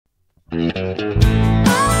It's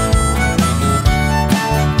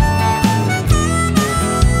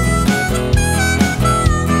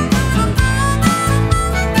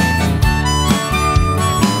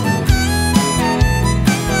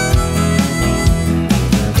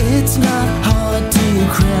not hard to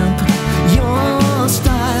cramp your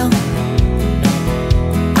style.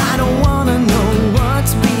 I don't wanna know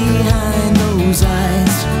what's behind those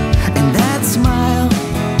eyes and that smile.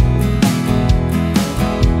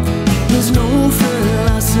 There's no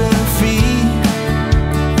philosophy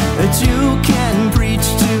that you can preach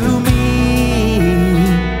to me.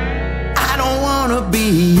 I don't wanna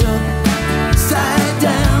be upside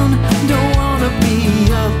down. Don't wanna be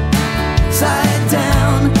upside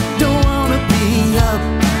down. Don't wanna be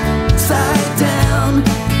upside down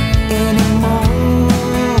anymore.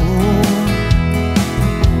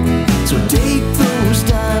 So take those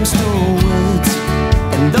dime store words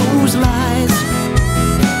and those lies.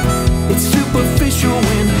 It's superficial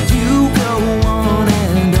when you go on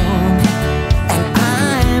and on, and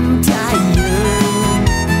I'm tired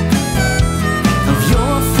of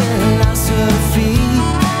your philosophy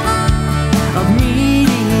of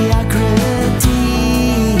mediocrity.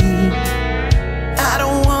 I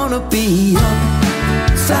don't wanna be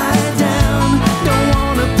upside down. Don't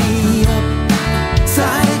wanna be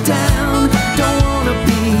upside down. Don't wanna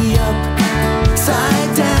be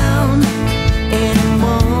upside down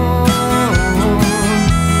anymore.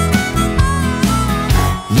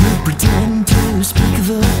 You pretend to speak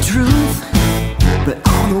the truth, but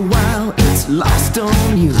all the while it's lost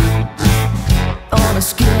on you. On a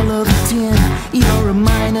scale of 10, you're a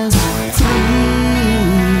 -3.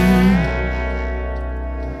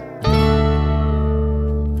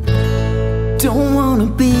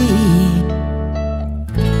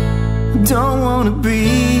 Don't wanna be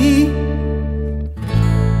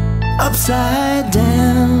upside down.